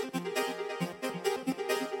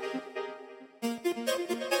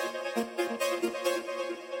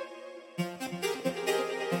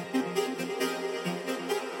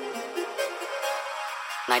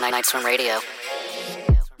Night Swim Radio.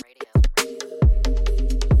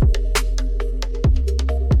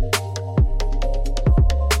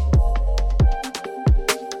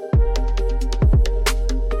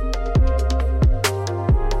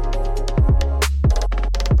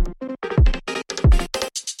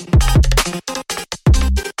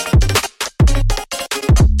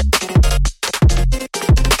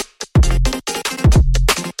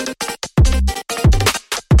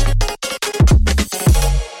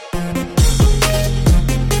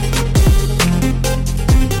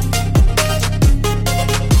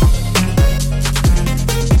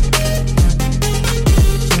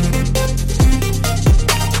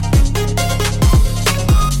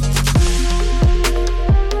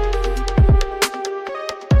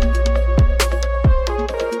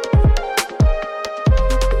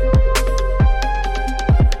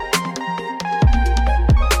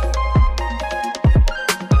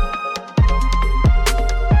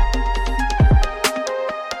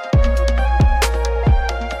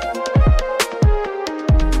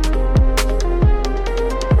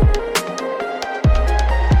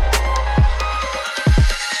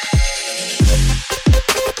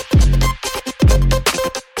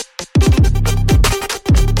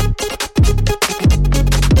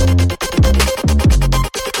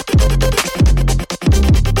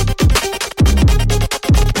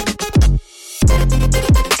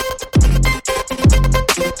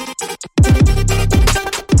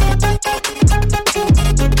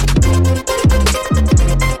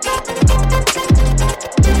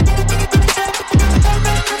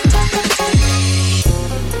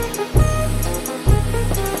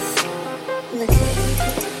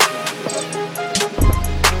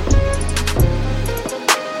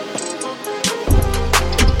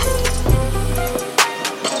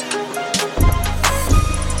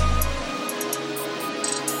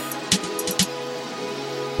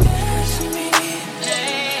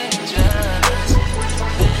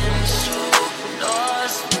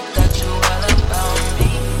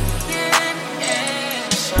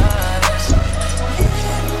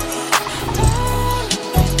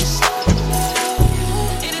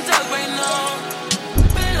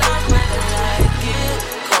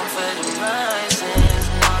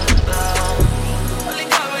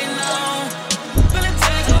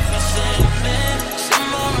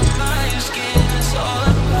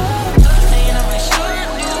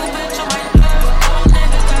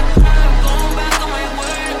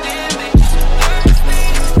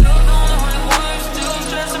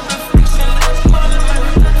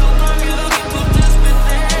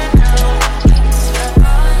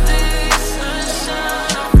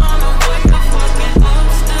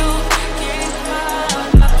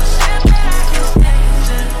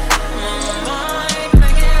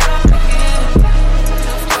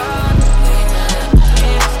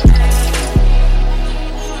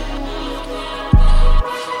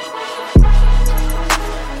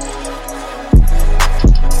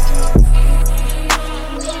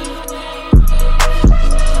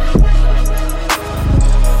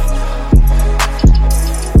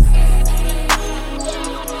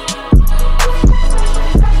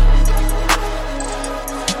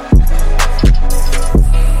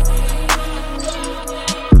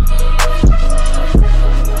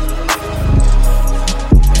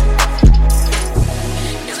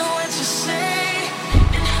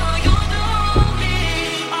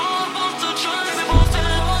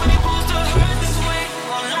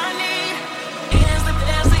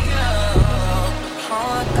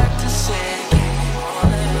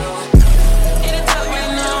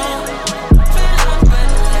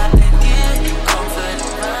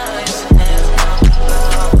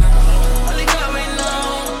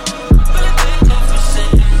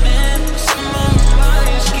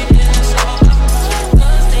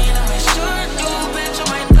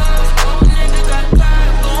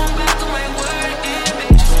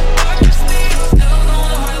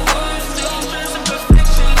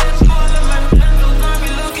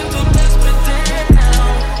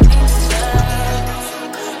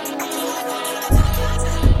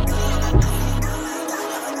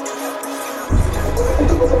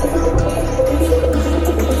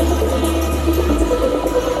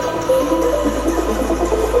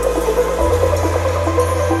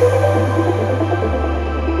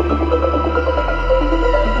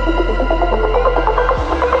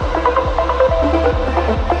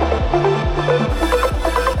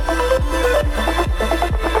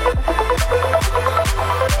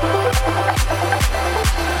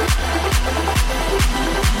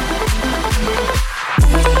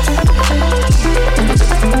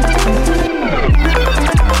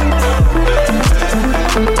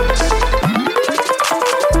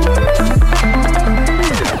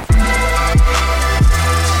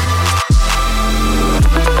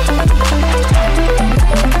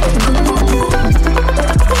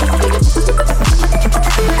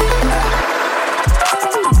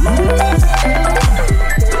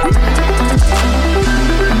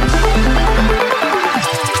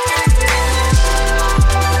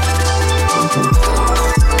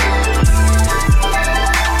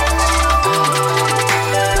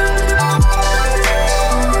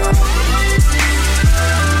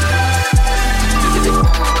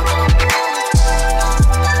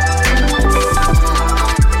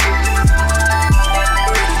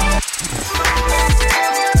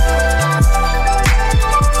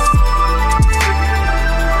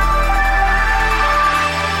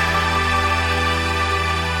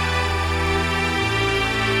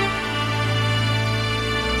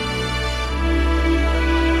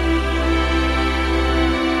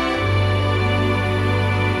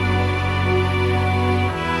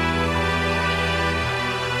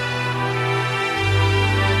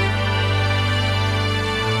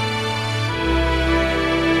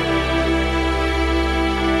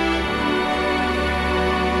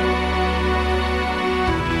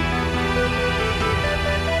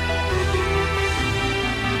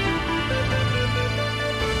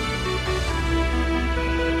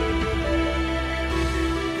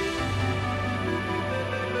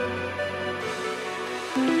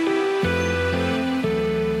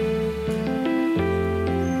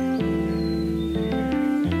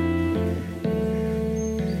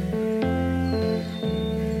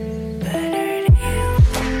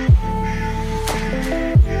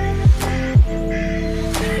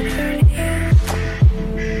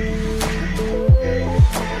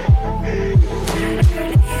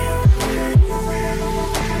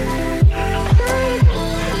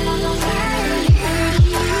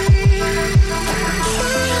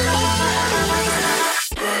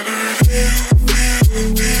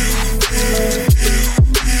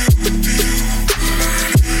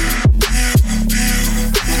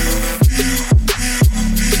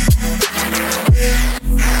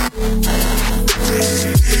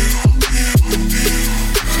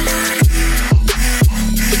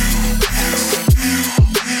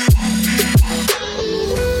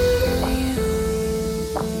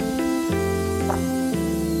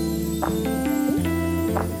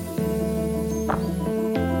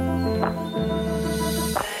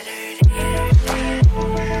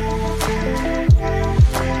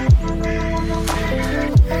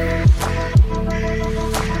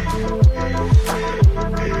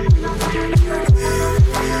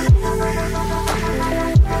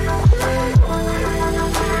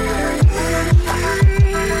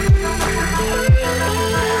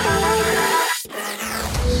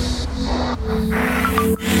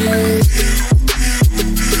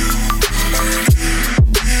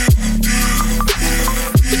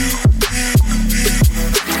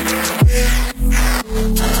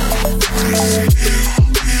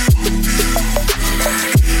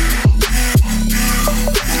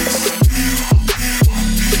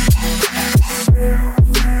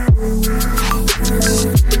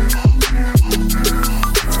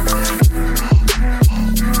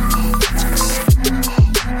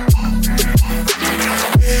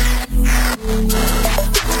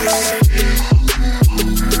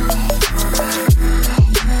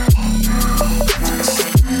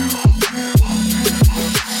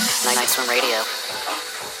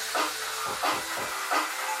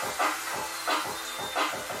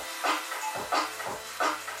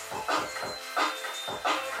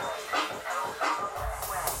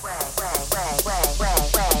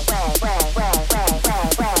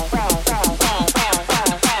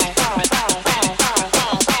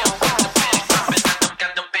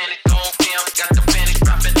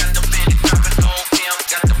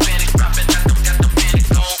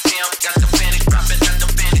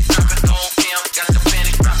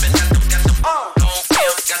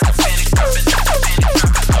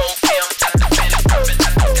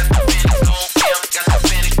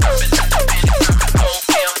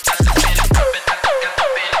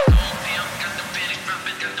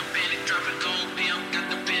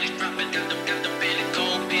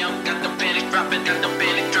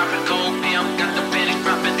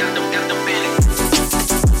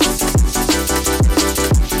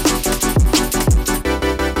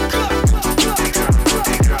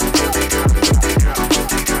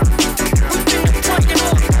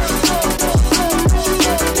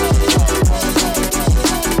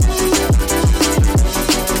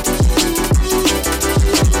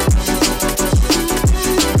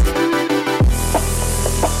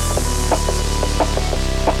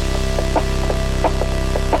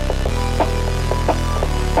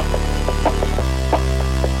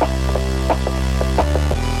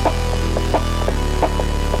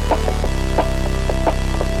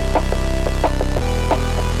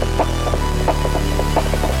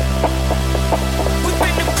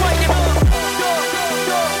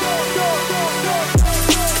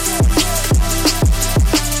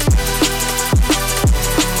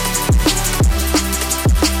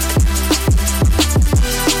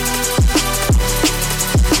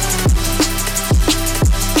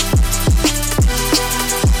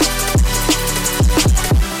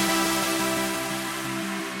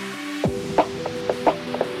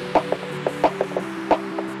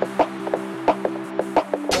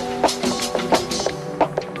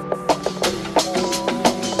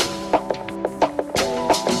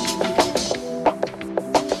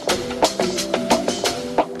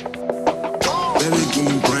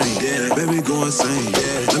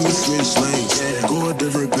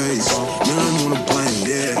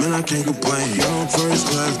 can't complain. Young first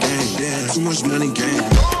class game, yeah. Too much money game.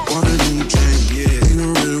 Bought a new chain, yeah.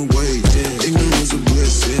 Ignorant ways, yeah. Ignorance of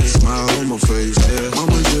bliss, yeah. Smile on my face, yeah.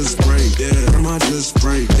 Mama just pray, yeah. Grandma just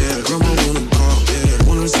pray, yeah. Grandma wanna call, yeah.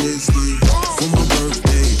 Wanna say sleep for my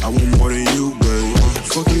birthday. I want more than you, babe.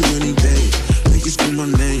 Fuck you any day. Make you scream my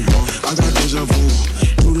name. I got deja vu.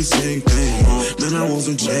 Do the same thing. Man, I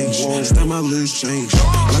wasn't changed. Step my loose change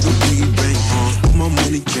like a piggy bank. Put my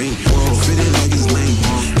money cake. Fit it like it's lame.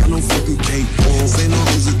 Got no fucking cake. Say no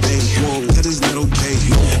hesitate. That is not okay.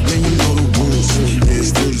 Man, you know the rules. Yeah, it's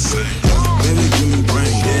still the same. Baby, give me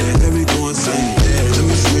brain. Yeah, baby, go insane. Yeah, let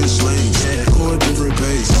me switch lanes. Go a different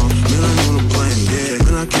pace. Man, I'm on a plane. Yeah,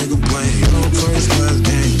 man, I can't complain. First class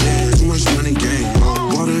game. Yeah, too much money game.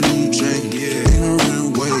 Bought a new chain. Yeah,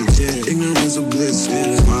 ignorant ways. Yeah, ignorance of bliss.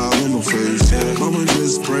 Yeah, smile on my face. Yeah, mama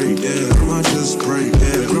just pray. Yeah, grandma just pray.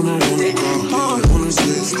 Yeah, grandma wanna call. Yeah, wanna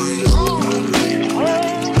switch lanes.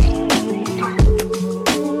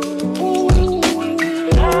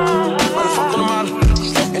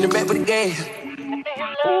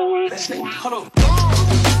 Hold on.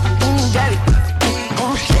 Got it.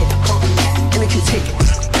 Shit. And I can take it.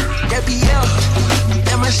 That BL.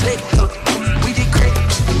 That my slick. We did great.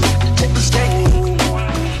 Take the state.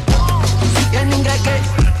 Young nigga got good.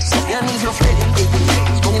 Young niggas no fretting.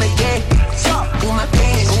 Smoking that gas. In my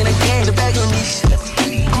pants. Smoking that gas. The bag on this.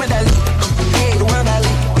 I'm a dolly. Yeah, the world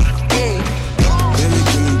dolly. Yeah. Baby,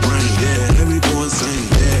 give me brain. Yeah, baby, go insane.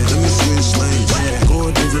 Yeah, let me switch lanes. Yeah, go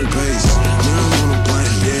a different pace. Man, I'm on a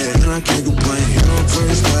plane. Yeah, and I can't complain.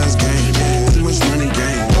 First class game, yeah. Too much money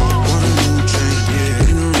game. Want a new chain, yeah.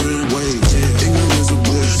 Ignorant ways, yeah. Ignorance of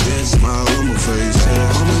bliss, yeah. Smile on my face,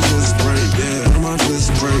 yeah. Mama just pray, yeah. Grandma just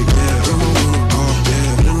pray, yeah. Grandma wanna call,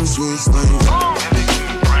 yeah. Wanna switch lanes.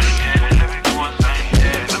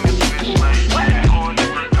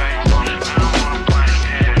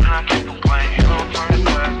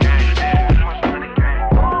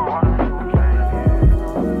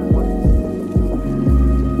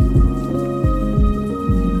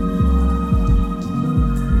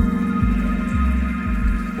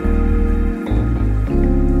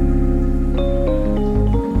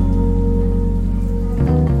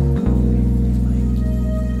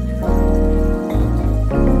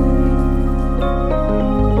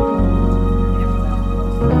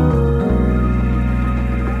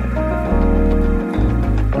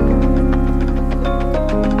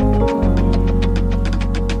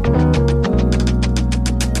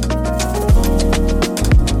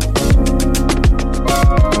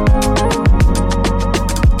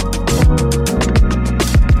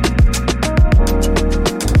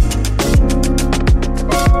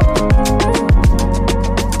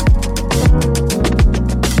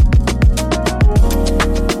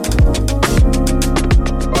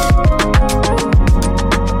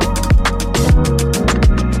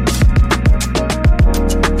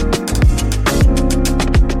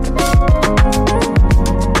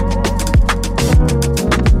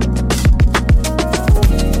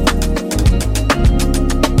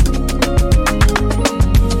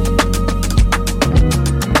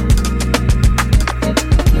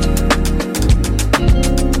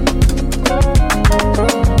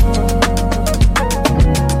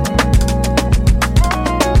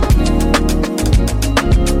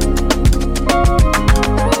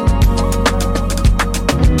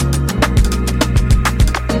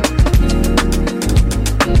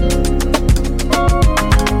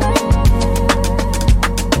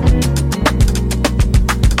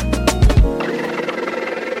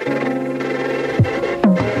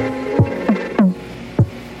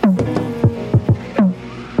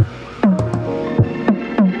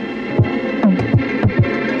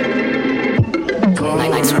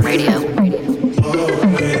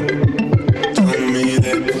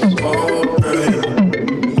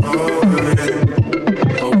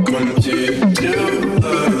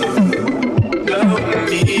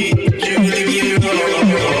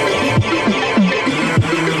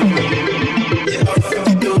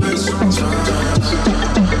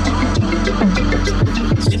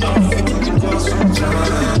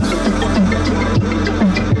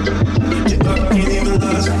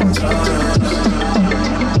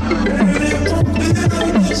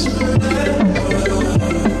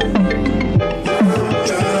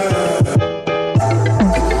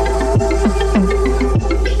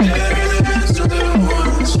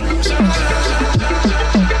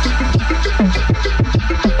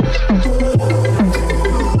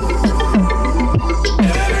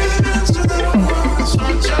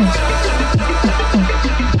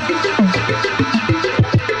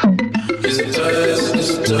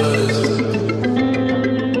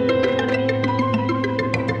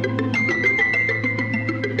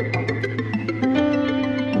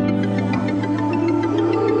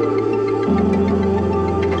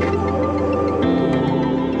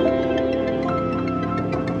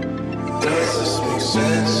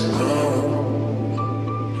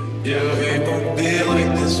 Yeah, we gon' be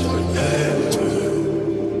like this forever.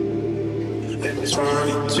 And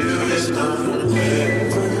 22 is not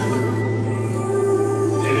forever.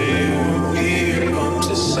 Yeah, you won't be here up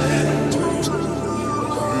to September.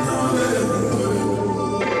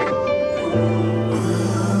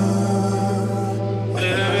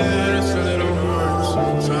 Yeah, it's a little hard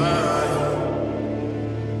sometimes.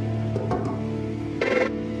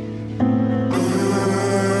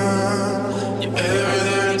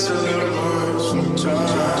 Yeah, it's a little hard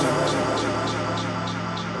sometimes.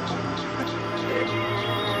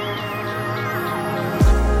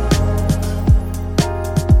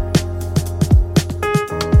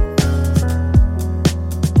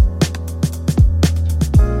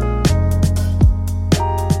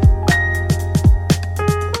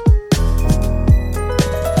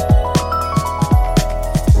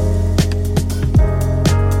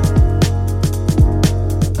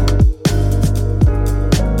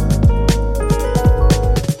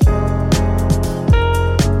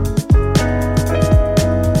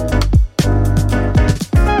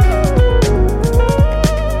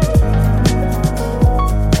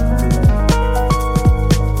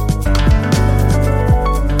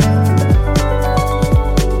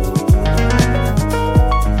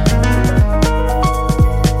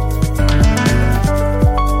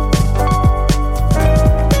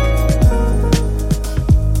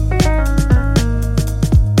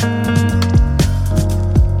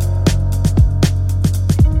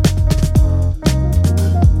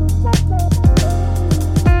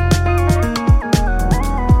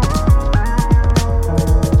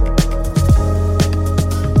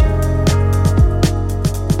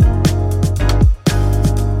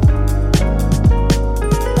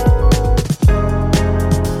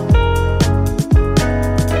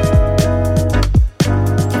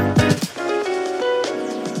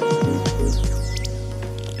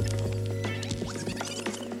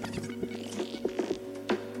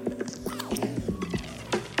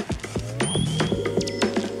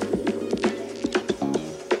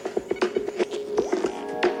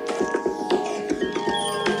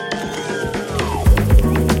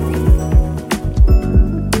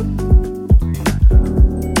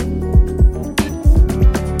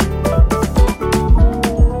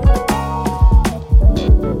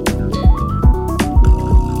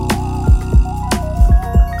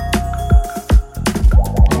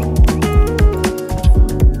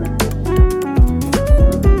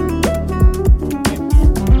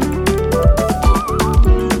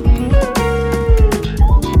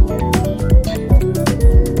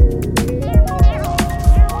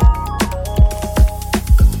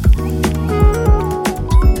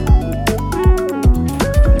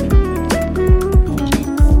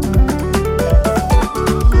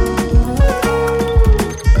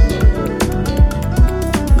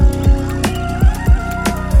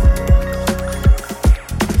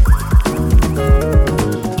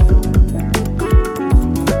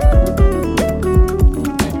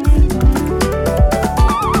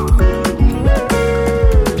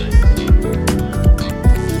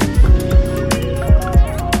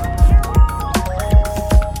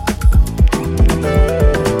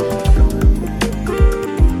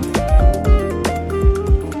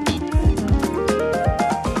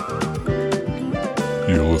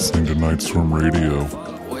 Listening to Nightstorm Radio.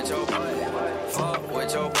 With your boy, fuck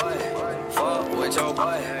with your boy, fuck with your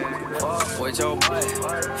boy, fuck with your boy,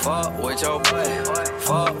 fuck with your boy,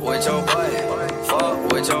 fuck with your boy,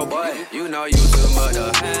 fuck with your boy. You know you too much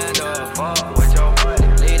to handle. Fuck with your boy,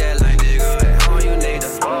 leave that lame nigga at home. You need to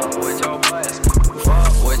fuck with your boy,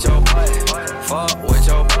 fuck with your boy, fuck with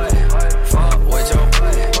your boy, fuck with your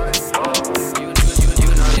boy. You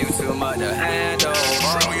know you too much to handle.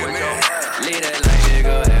 Fuck with your boy, leave that lame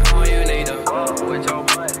nigga at home. You need to fuck with your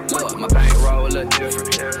boy. Look, my bankroll look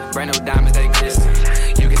different. Brand new diamonds, they glisten.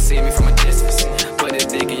 You can see me from a distance. Put this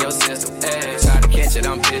dick in your system. Hey, try to catch it,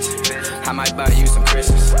 I'm pitching. I might buy you some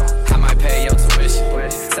Christmas. I might pay your tuition.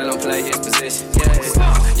 Tell him play his position.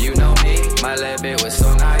 Yeah, you know me. My little bit was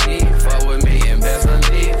so naive. Fuck with me and best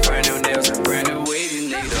believe. Brand new nails and brand new weave. You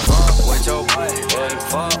need to fuck with your boy.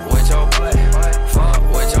 Fuck with your boy. Fuck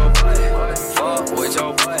with your boy. Fuck with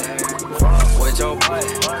your boy. Fuck with your boy.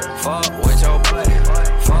 Fuck with your boy.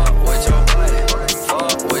 Fuck with your boy.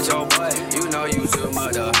 Fuck with your boy. You know you too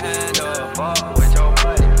much to handle. Fuck with your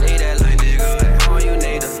boy. Leave that lame nigga at home. You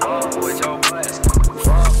need to fuck with your boy.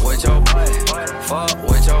 Fuck with your boy. Fuck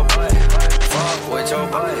with your boy. Fuck with your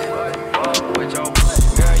boy. Fuck with your boy.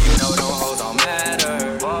 Girl, you know them hoes don't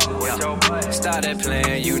matter. Fuck with your boy. Started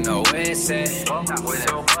playing, you know it's it. Fuck with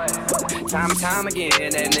your boy. Time again,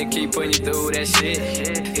 that nigga keep putting you through that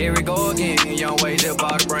shit. Here we go again, young way just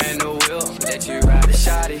bought a brand new wheel. Let you ride a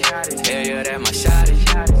shotty, hell yeah, that my shotty.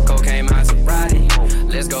 Cocaine Maserati,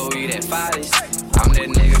 let's go eat at Follies. I'm that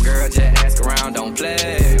nigga, girl, just ask around, don't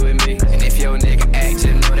play with me. And if your nigga act,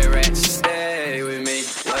 you know that rat, just stay with me.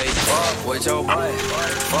 Wait, fuck with your boy,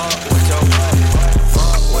 fuck with your boy,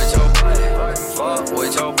 fuck with your boy, fuck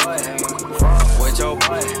with your boy, fuck with your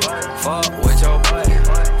boy, fuck with your boy,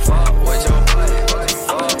 fuck with your boy,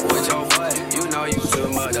 fuck with your boy. You know you too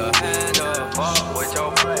much to handle. Fuck with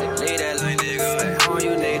your boy, leave that lame nigga at home.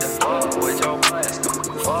 You need to fuck with your boy,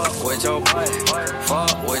 fuck with your boy,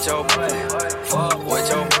 fuck with your boy, fuck with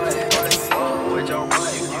your boy, fuck with your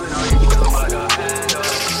boy. You know you too much to handle.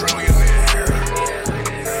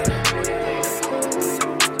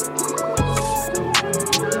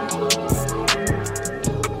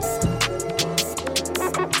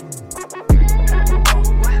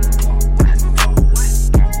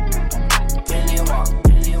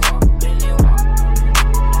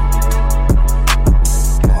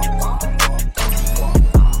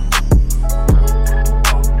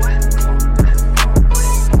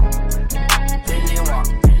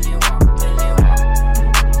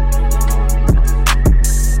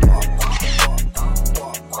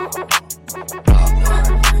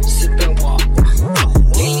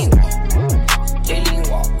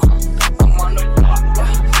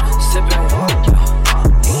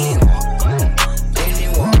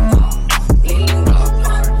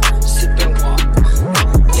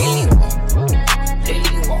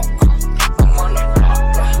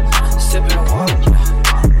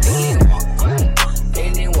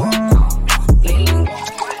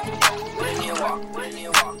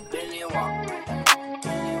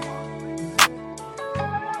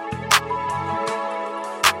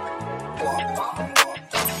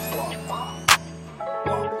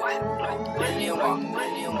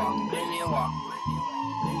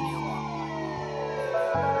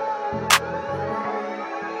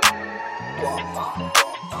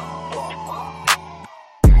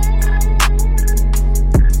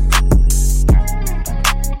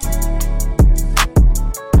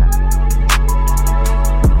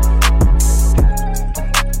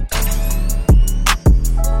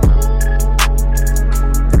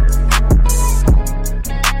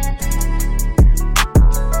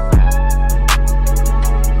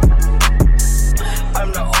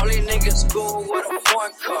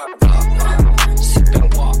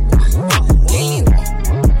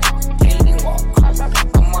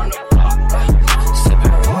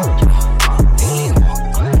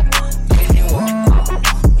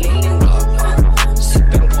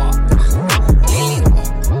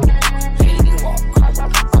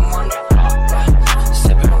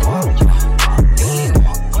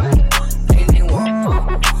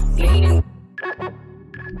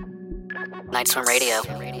 Night Swim Radio.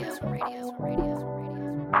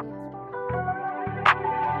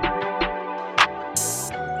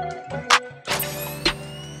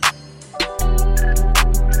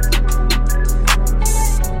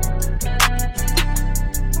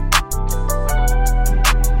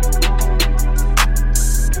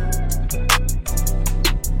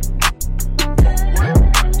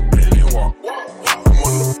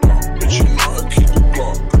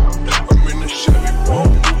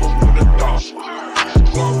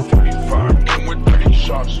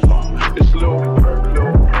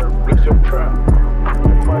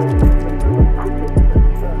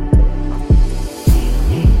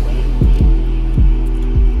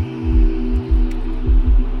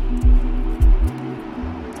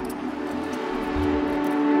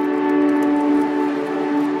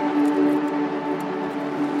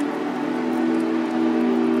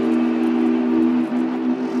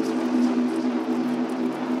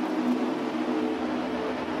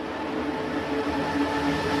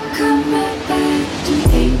 Come back to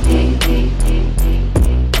me.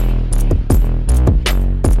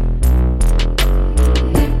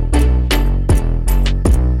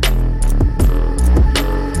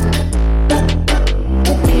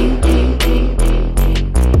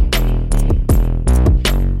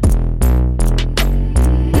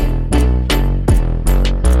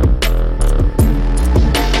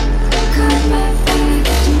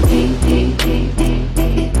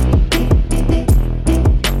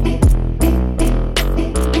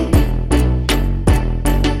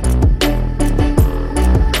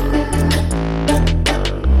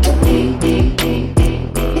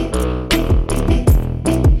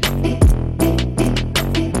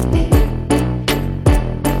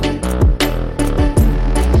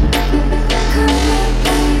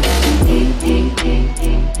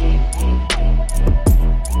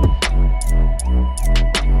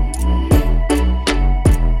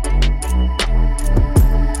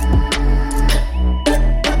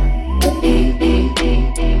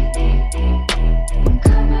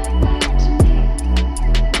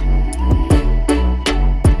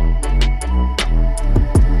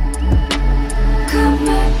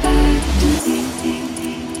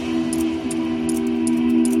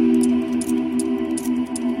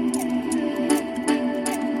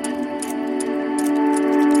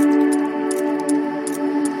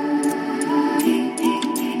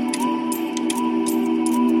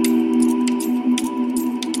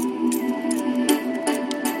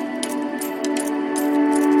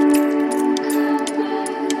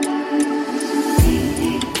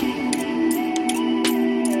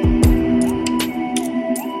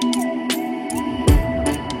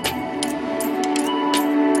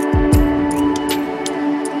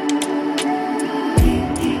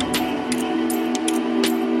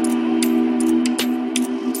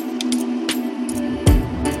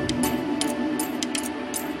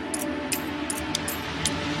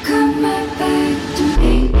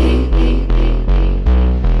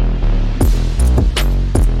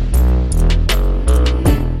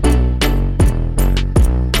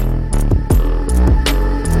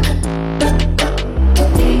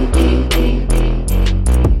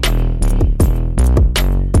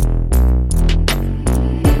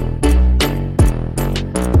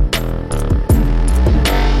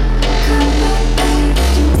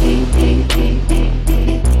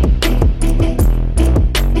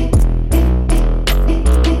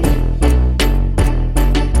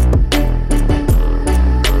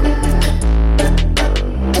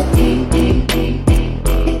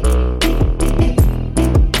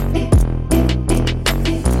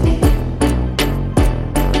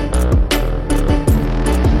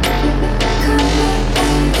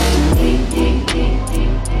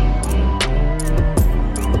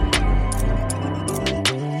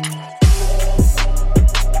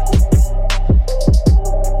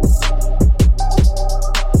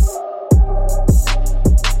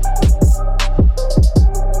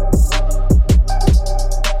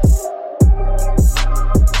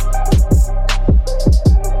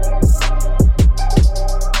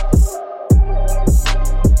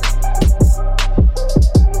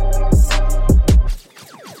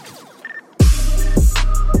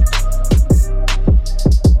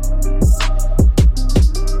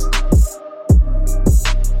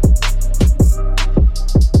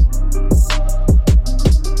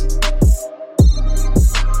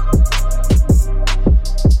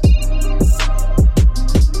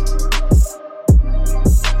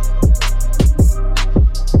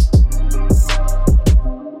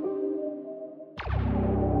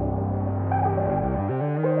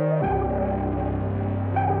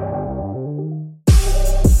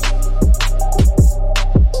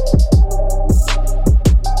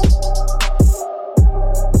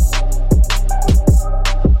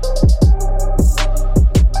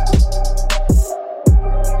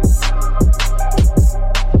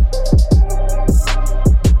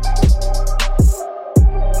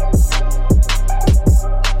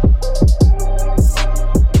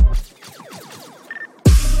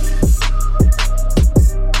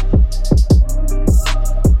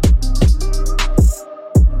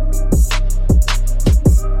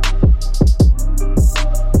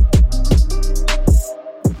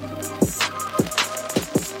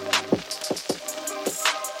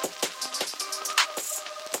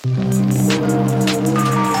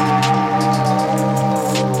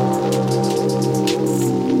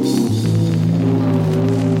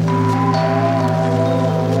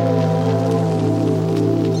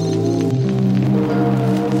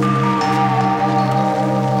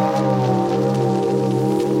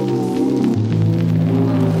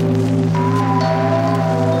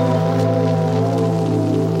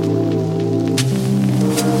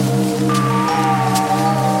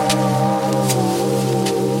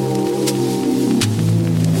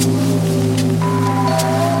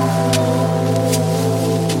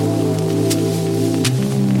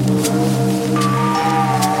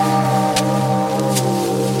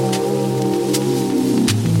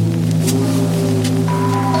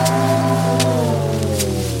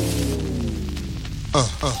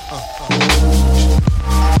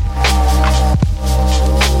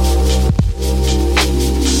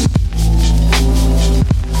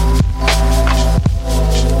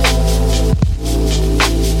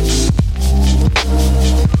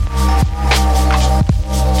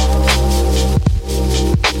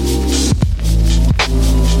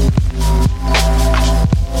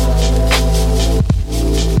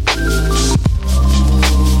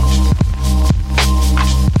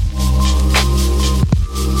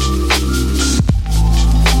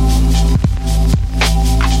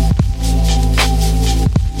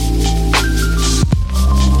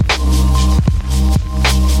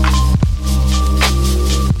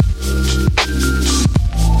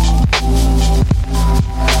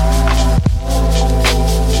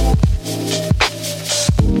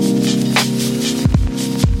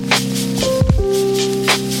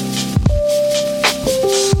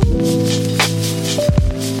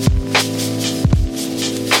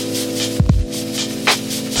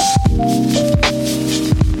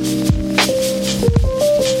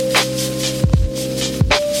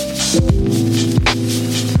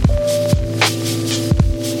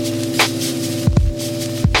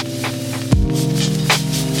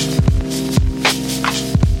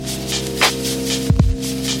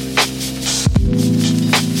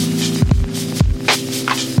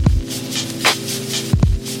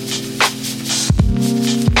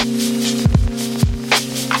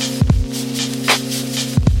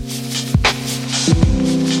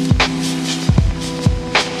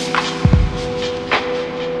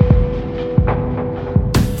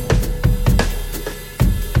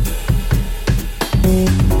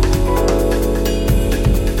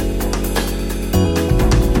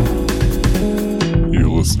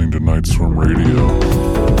 listening to Night Swim Radio.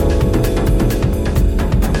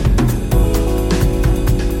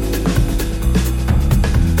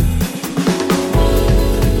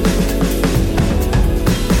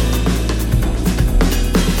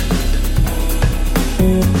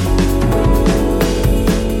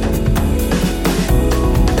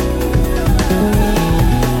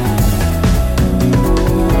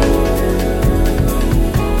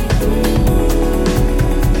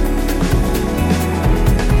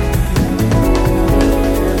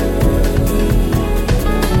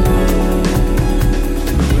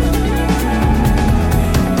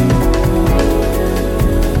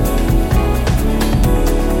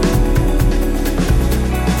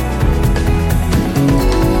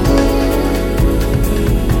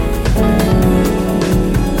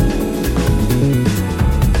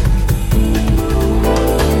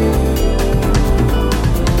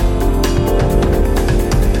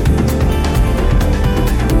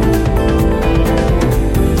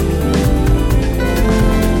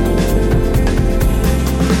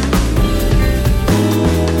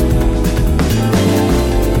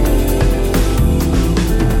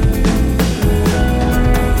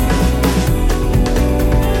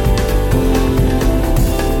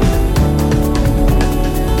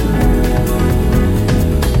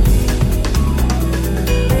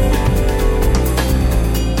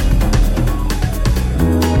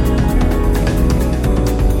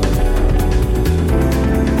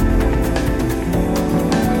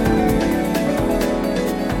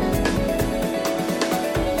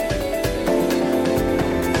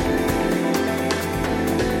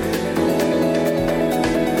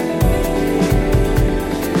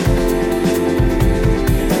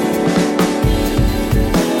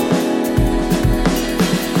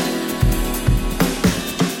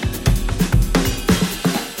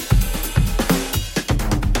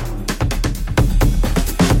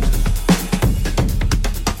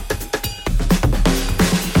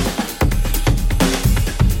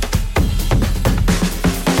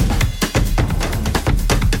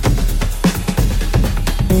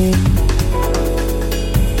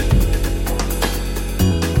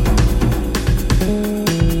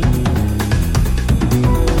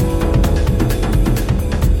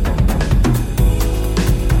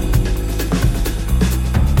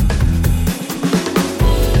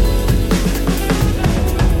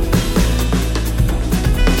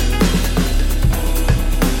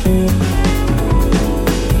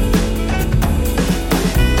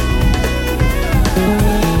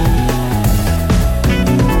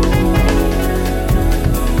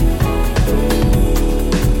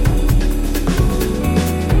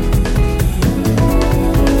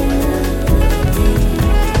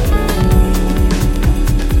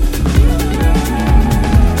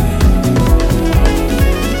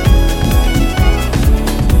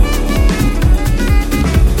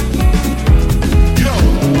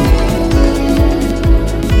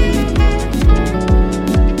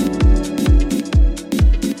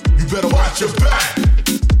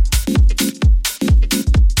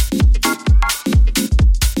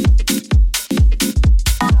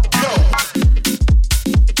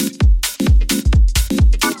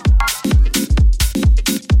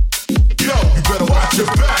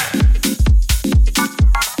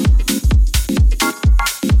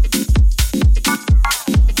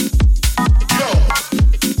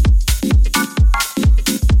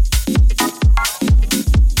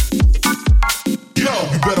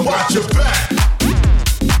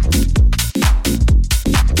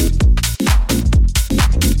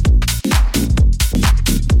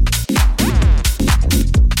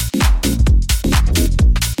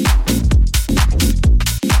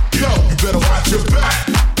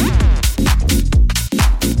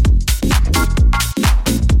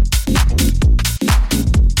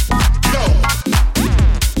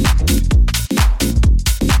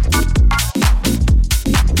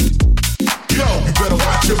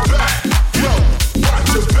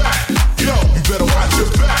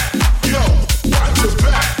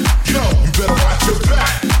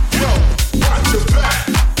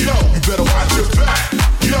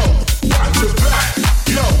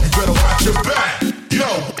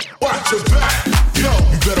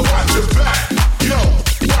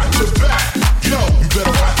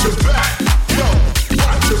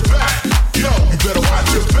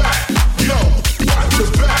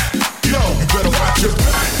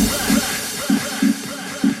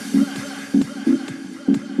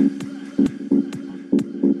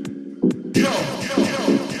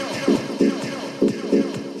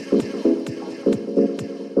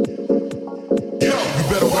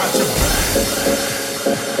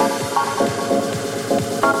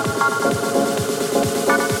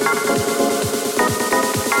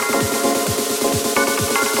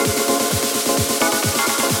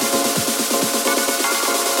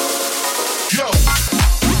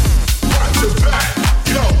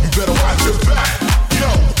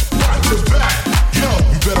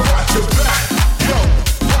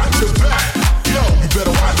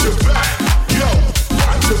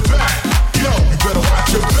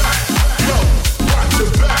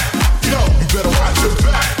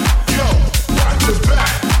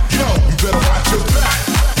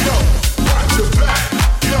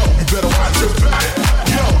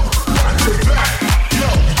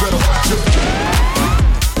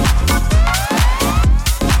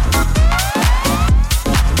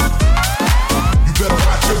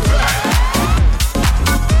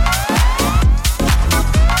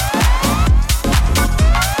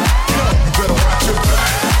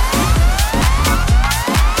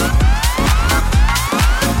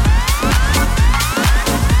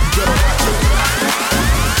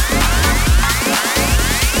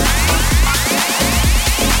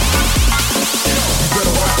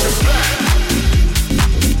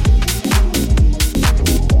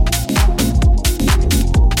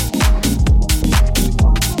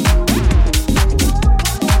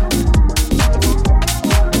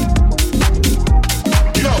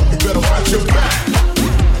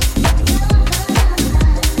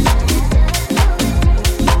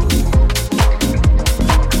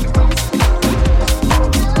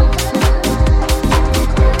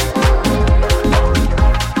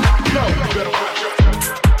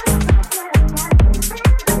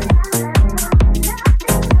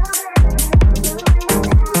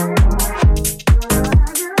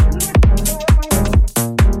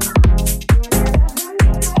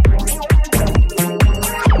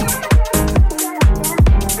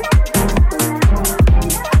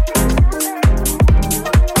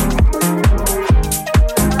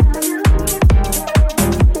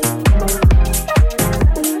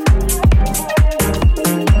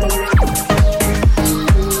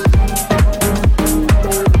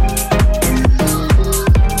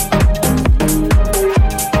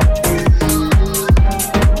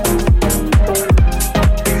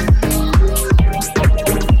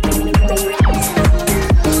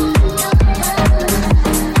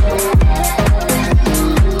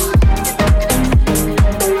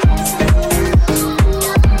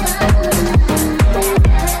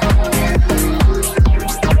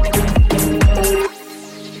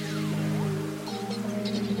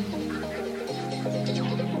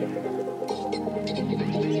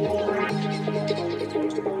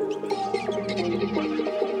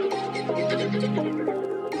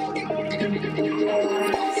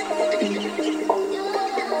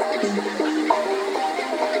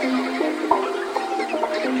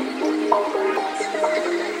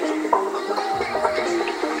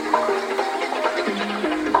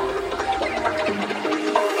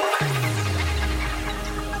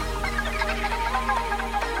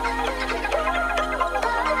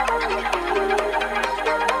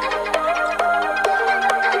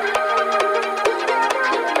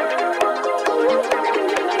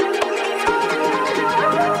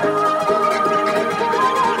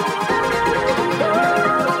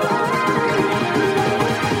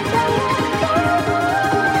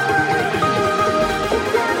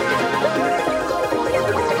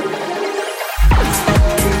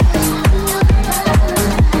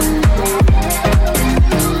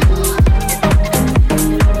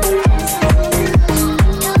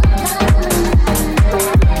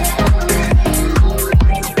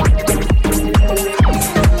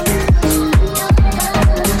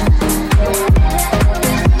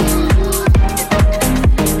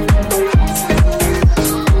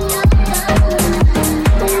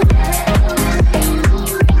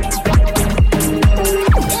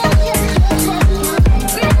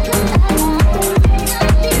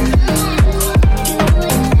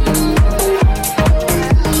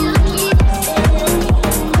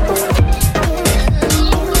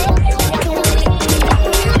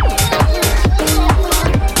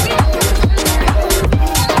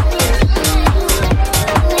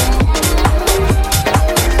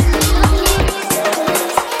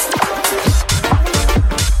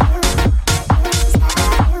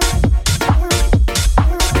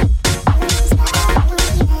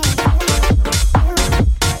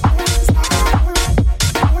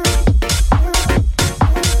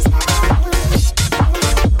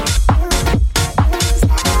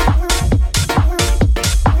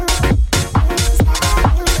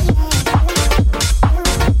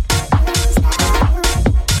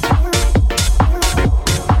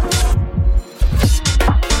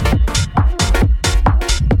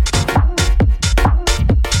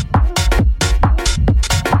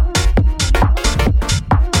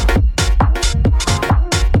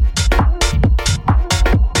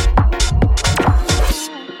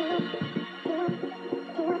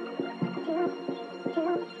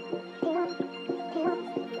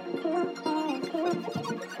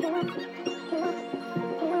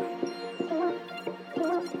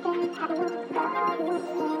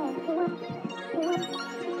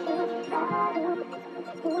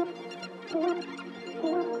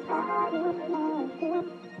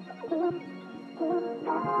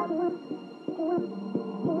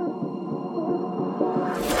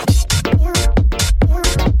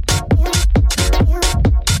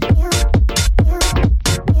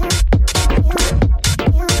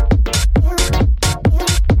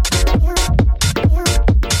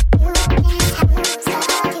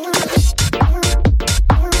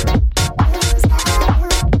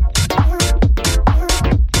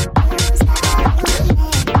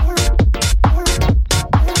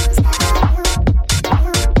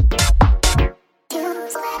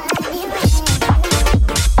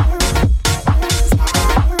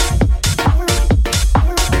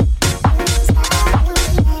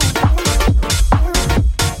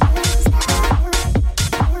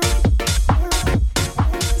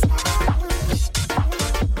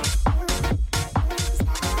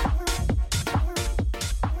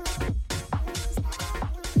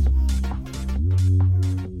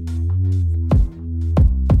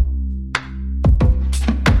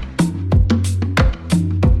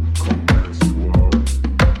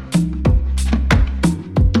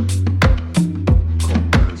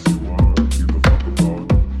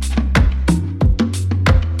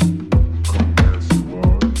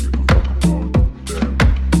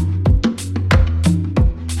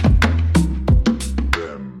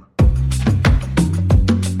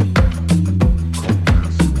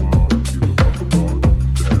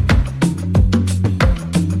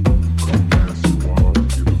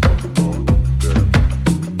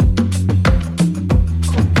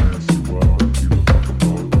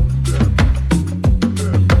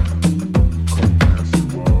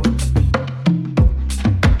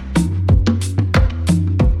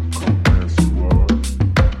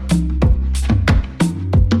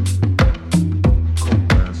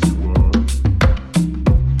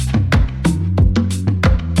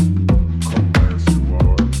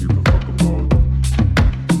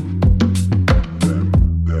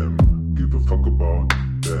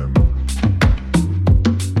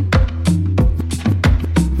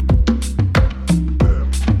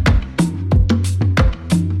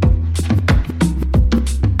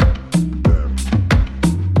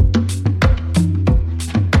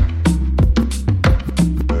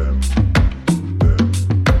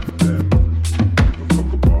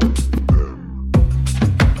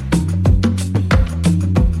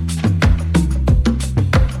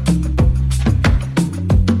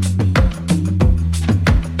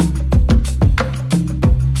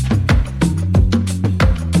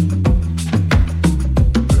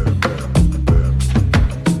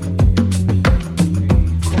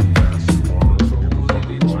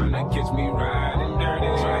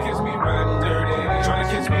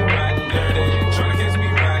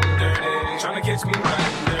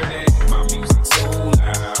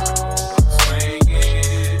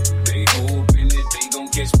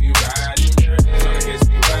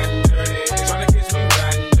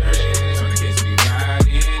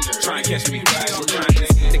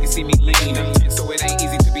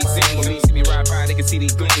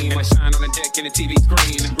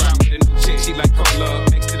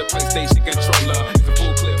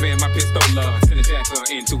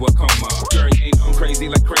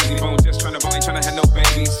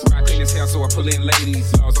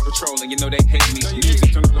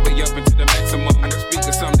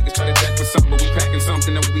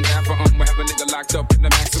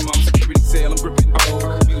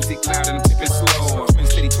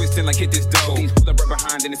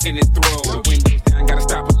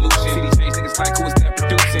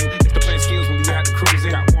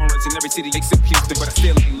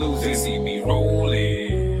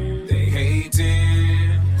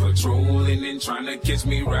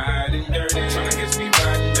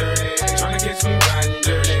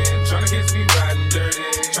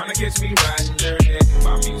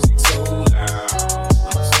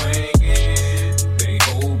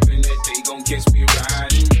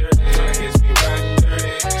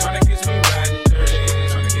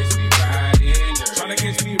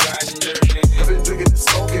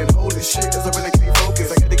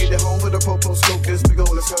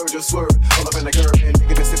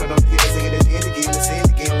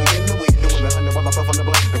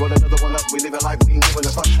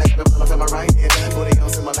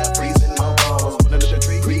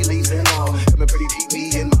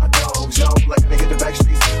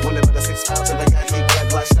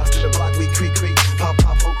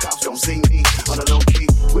 See me on a low key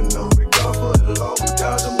with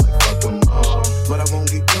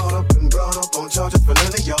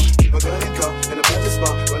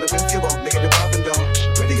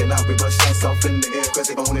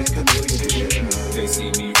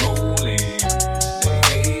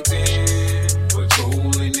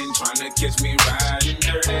catch me riding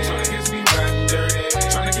dirty. Tryna catch me riding dirty.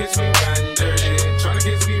 Tryna catch me riding dirty. Tryna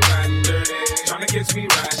catch me riding dirty. Tryna catch me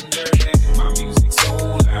riding dirty. My music so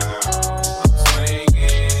loud, I'm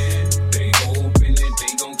swinging. They hoping that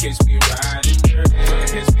they gon' catch me riding dirty. Tryna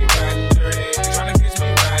catch me riding dirty. Tryna catch me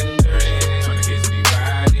riding dirty. Tryna catch me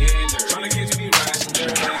riding dirty. Tryna catch me riding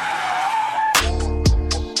dirty.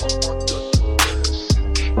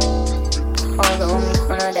 All the only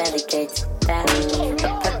wanna dedicate to that. The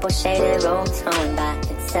purple shaded road throwing back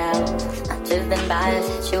itself. I'm driven by a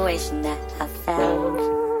situation that I felt.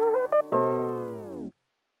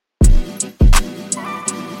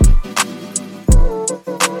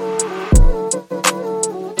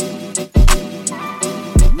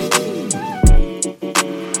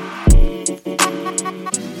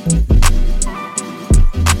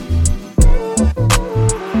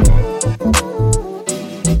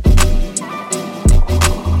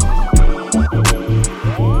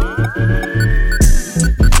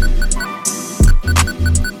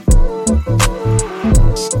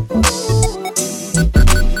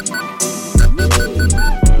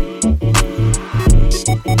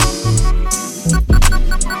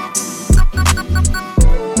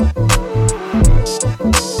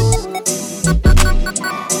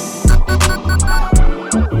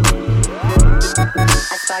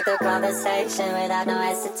 Without no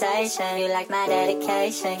hesitation, you like my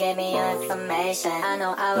dedication, gave me your information. I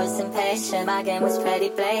know I was impatient, my game was pretty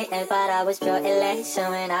blatant, but I was pure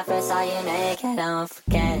elation when I first saw you naked. I won't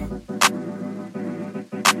forget.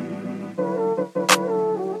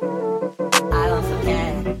 I won't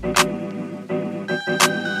forget.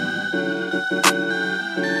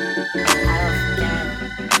 I won't forget.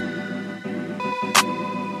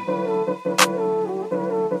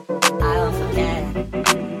 I won't forget.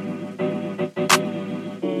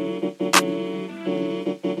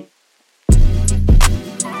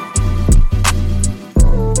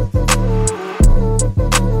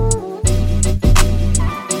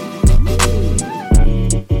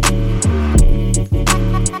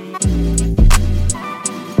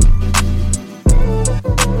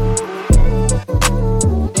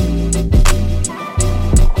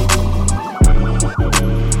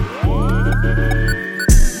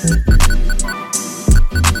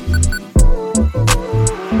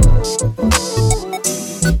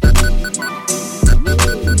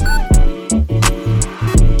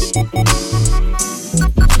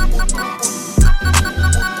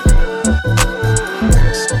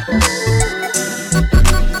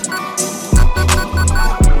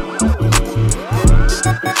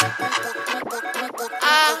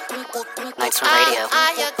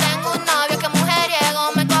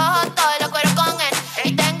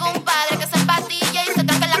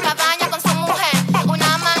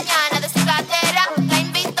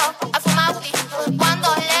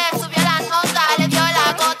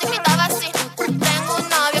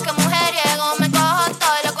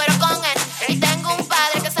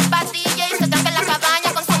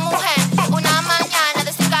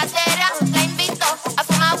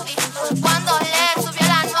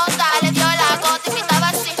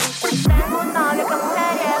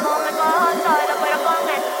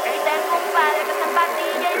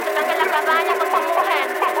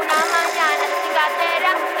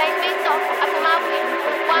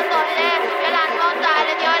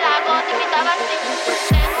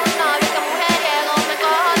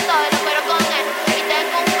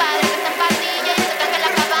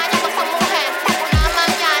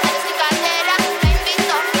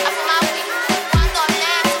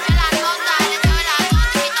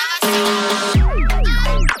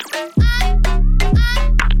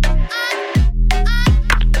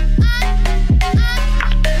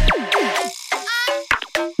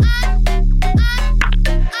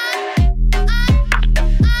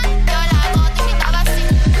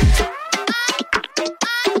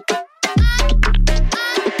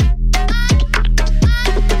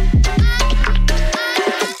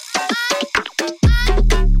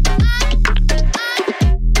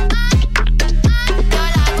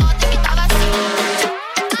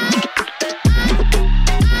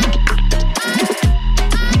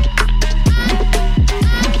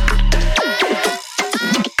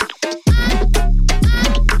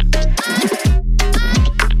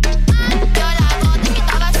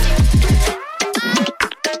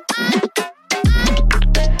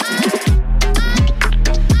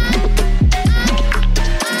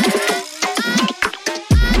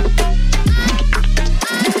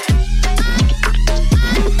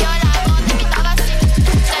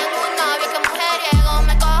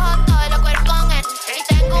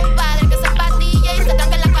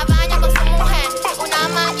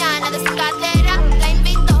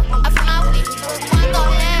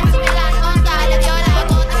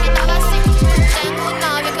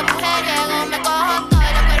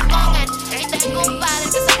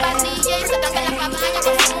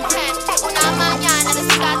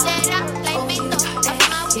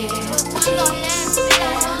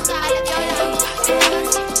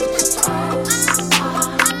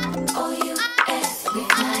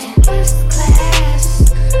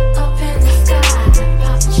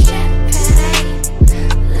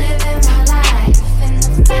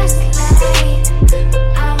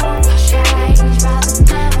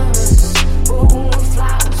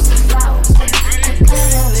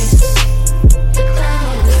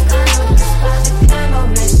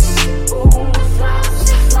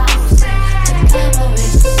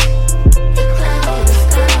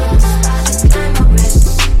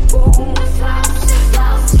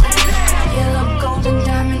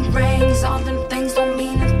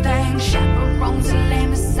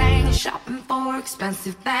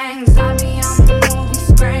 expensive things. I be on the movie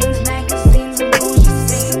screens, magazines and bougie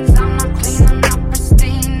scenes. I'm not clean, I'm not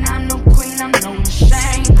pristine. I'm no queen, I'm no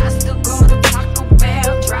machine. I still go to Taco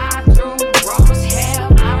Bell, drive through, raw as hell.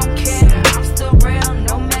 I don't care, I'm still real,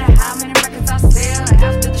 no matter how many records I sell.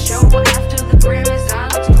 After the show or after the Grammys, I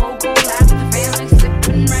like to cold after the family,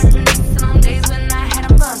 sipping, reminiscing on days when I had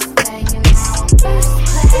a Mustang. And now I'm first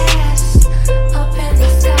class, up in the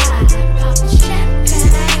sky, popping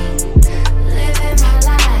champagne, living my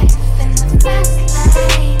life in the fast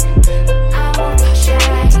lane. I wanna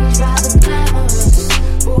change by the glamorous,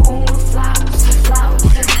 ooh, the flowers, the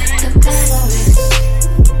glamorous, the glamorous,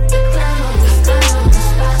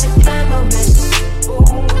 by the glamorous,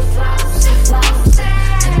 ooh, the flowers, the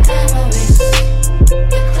glamorous,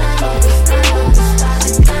 the glamorous, by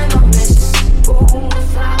the glamorous, ooh, the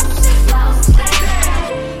flowers,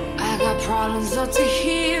 I got problems up to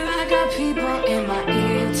here, I got people in my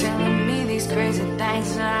ear telling me these crazy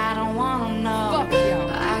things that I don't wanna know.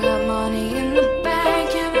 I got money in the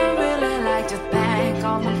bank and I really like to thank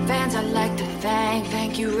all my fans. I like to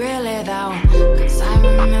thank you really though. Cause I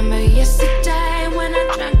remember yesterday when I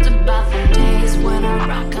dreamt about the days when I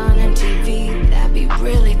rock on MTV. That'd be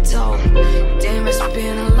really dope. Damn, it's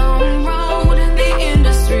been a long road and the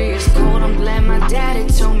industry is cold. I'm glad my daddy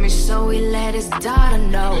told me so, he let his daughter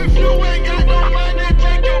know.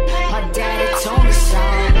 My daddy told me so.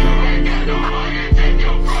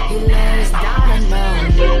 He let his daughter know.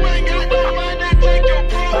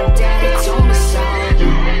 My daddy told me so.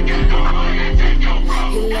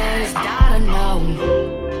 He let his daughter know.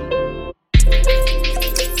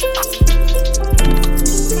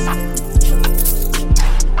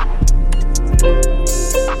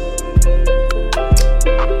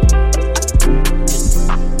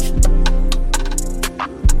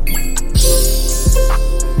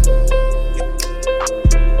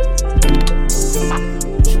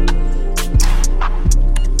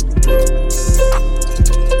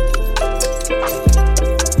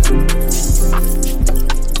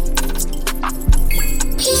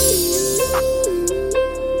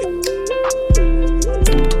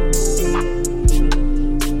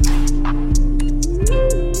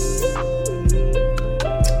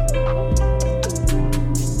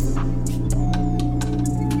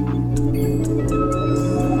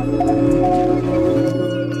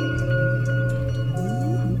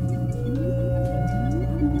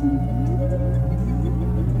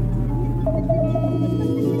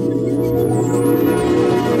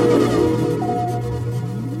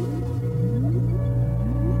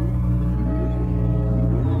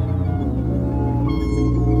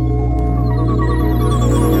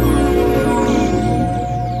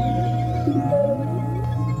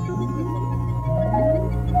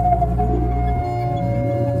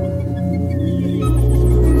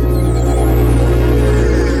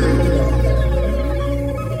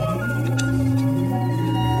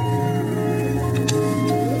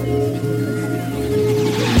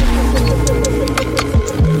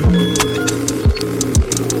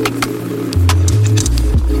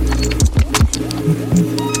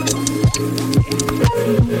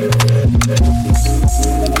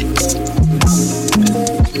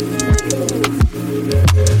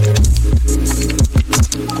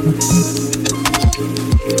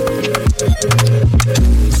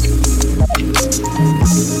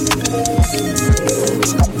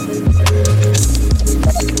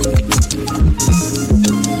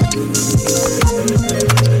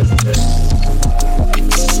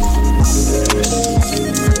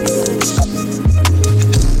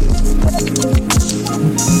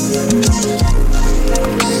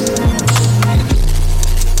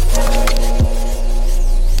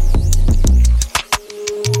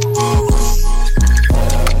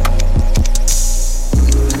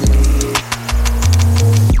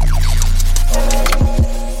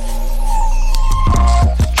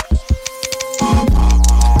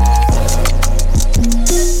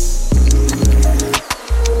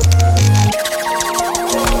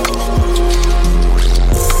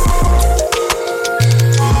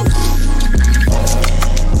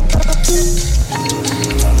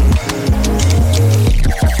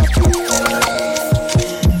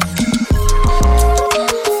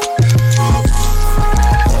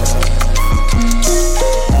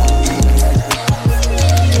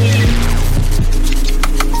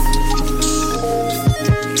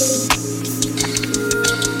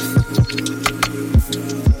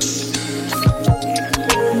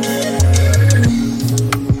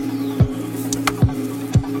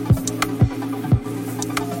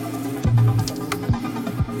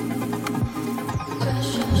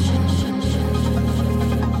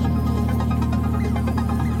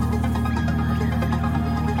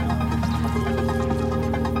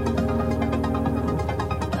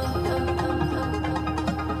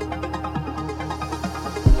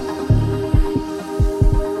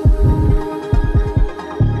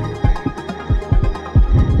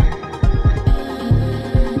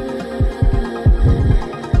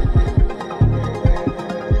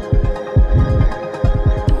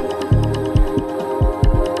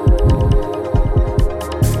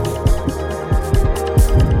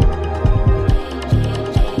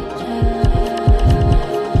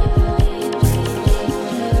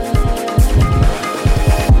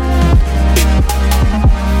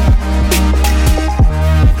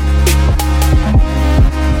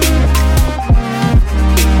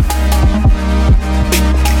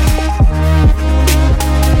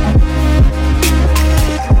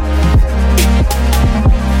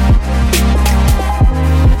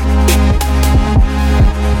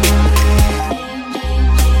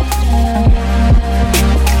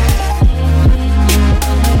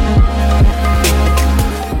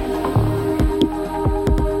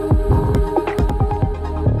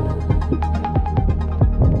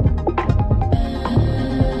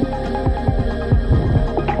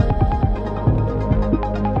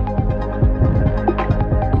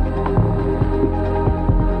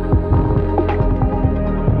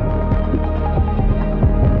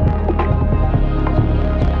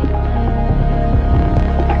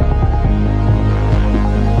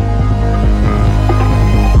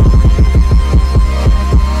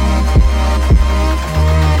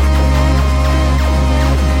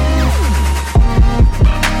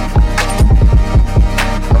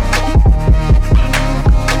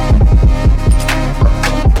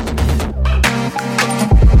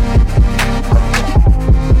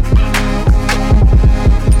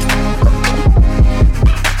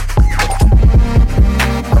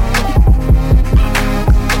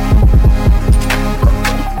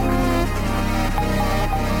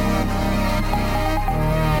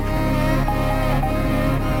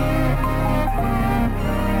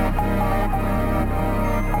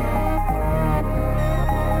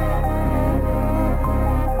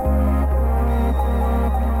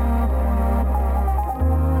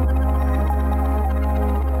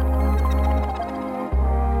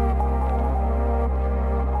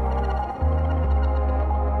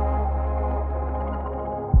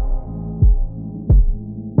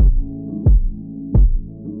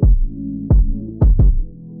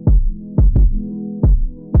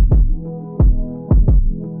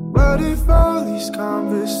 these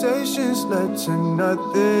conversations led to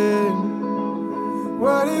nothing?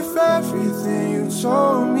 What if everything you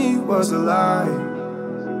told me was a lie?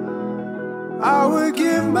 I would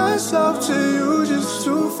give myself to you just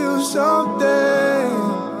to feel something.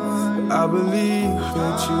 I believe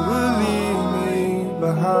that you would leave me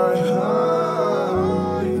behind.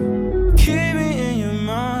 Keep me in your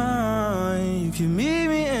mind. You can meet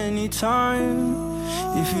me anytime.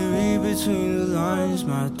 If you read between the lines,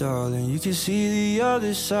 my darling, you can see the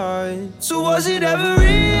other side. So was it ever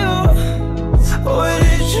real? Or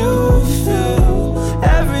did you feel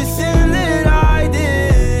everything that I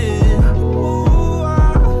did?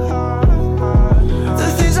 The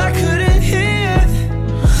things I couldn't hear,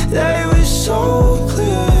 they were so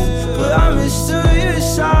clear, but I mistook your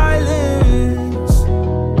silence.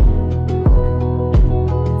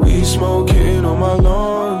 We smoking on my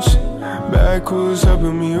lungs, backwards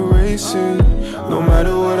helping me erase it. No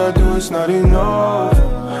matter what I do, it's not enough.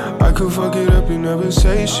 I could fuck it up and never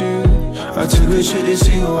say shit. I took a shit to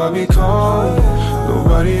see who I become.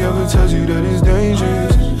 Nobody ever tells you that it's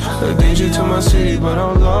dangerous. A danger to my city, but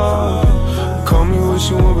I'm loved. Call me what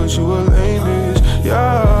you want, but you a lame bitch.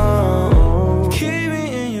 Yeah. Keep me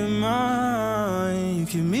in your mind. You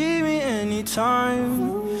can meet me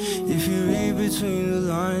anytime. If you read between the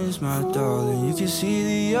lines, my darling, you can see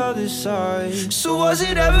the other side. So was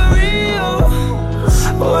it ever real?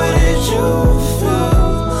 Or did you feel